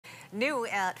New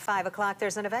at 5 o'clock,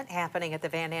 there's an event happening at the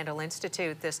Andel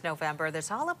Institute this November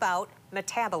that's all about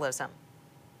metabolism.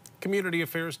 Community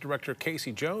Affairs Director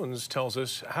Casey Jones tells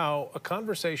us how a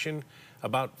conversation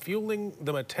about fueling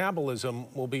the metabolism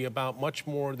will be about much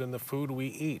more than the food we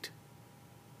eat.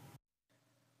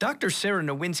 Dr. Sarah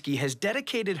Nowinski has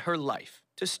dedicated her life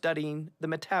to studying the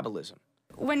metabolism.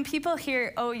 When people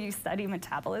hear, oh, you study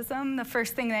metabolism, the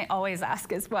first thing they always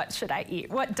ask is, what should I eat?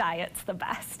 What diet's the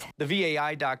best? The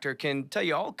VAI doctor can tell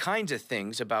you all kinds of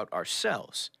things about our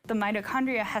cells. The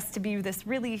mitochondria has to be this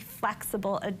really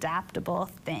flexible, adaptable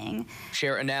thing.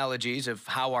 Share analogies of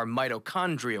how our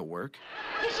mitochondria work.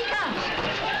 Here she comes.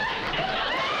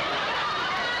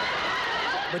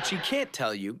 But she can't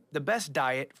tell you the best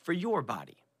diet for your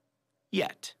body.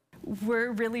 Yet.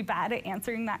 We're really bad at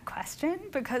answering that question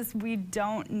because we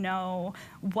don't know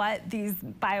what these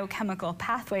biochemical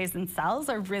pathways in cells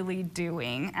are really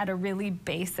doing at a really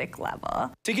basic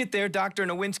level. To get there, Dr.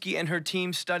 Nowinski and her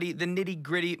team study the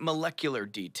nitty-gritty molecular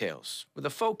details with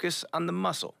a focus on the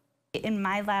muscle. In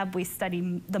my lab, we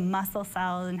study the muscle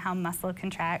cells and how muscle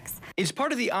contracts. It's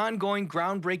part of the ongoing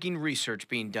groundbreaking research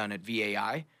being done at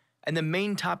VAI, and the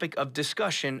main topic of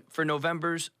discussion for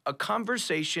November's A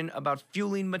Conversation About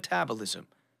Fueling Metabolism,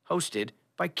 hosted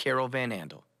by Carol Van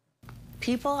Andel.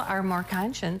 People are more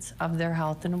conscious of their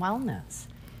health and wellness.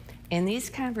 And these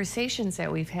conversations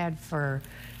that we've had for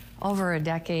over a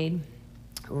decade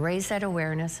raise that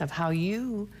awareness of how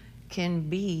you can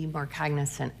be more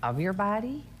cognizant of your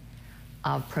body,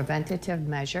 of preventative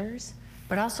measures,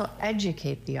 but also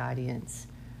educate the audience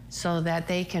so that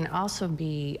they can also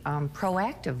be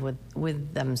proactive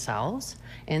with themselves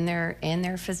and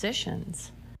their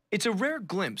physicians. It's a rare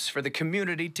glimpse for the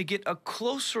community to get a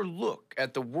closer look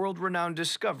at the world-renowned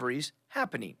discoveries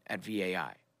happening at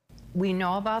VAI. We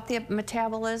know about the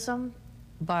metabolism,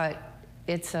 but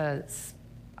it's a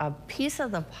piece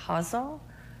of the puzzle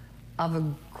of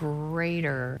a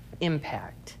greater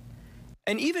impact.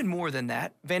 And even more than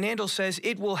that, Van Andel says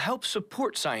it will help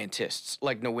support scientists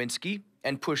like Nowinski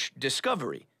and push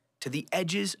discovery to the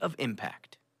edges of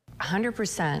impact.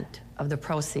 100% of the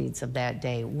proceeds of that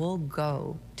day will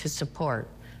go to support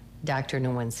Dr.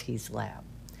 Nowinski's lab.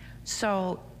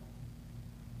 So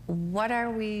what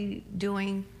are we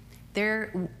doing?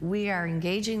 We are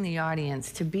engaging the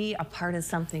audience to be a part of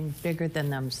something bigger than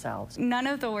themselves. None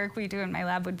of the work we do in my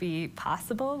lab would be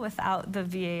possible without the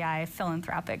VAI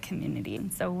philanthropic community.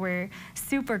 And so we're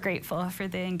super grateful for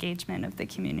the engagement of the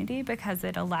community because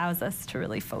it allows us to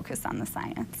really focus on the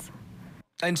science.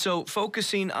 And so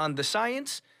focusing on the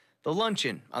science, the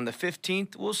luncheon on the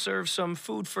 15th will serve some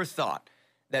food for thought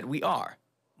that we are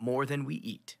more than we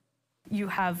eat. You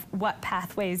have what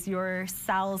pathways your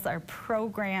cells are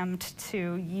programmed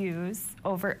to use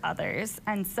over others.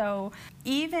 And so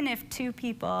even if two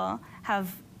people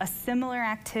have a similar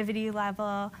activity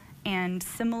level and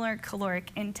similar caloric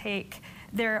intake,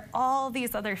 there are all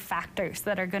these other factors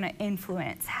that are going to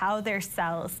influence how their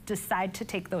cells decide to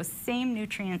take those same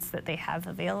nutrients that they have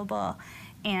available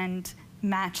and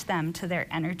match them to their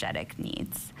energetic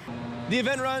needs. The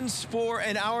event runs for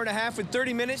an hour and a half with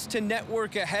 30 minutes to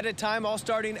network ahead of time, all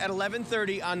starting at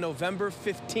 11:30 on November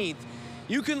 15th.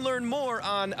 You can learn more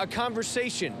on A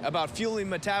Conversation About Fueling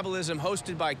Metabolism,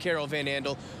 hosted by Carol Van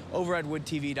Andel, over at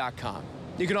woodtv.com.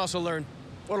 You can also learn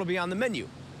what will be on the menu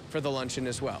for the luncheon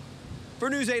as well.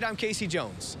 For News 8, I'm Casey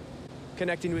Jones,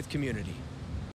 connecting with community.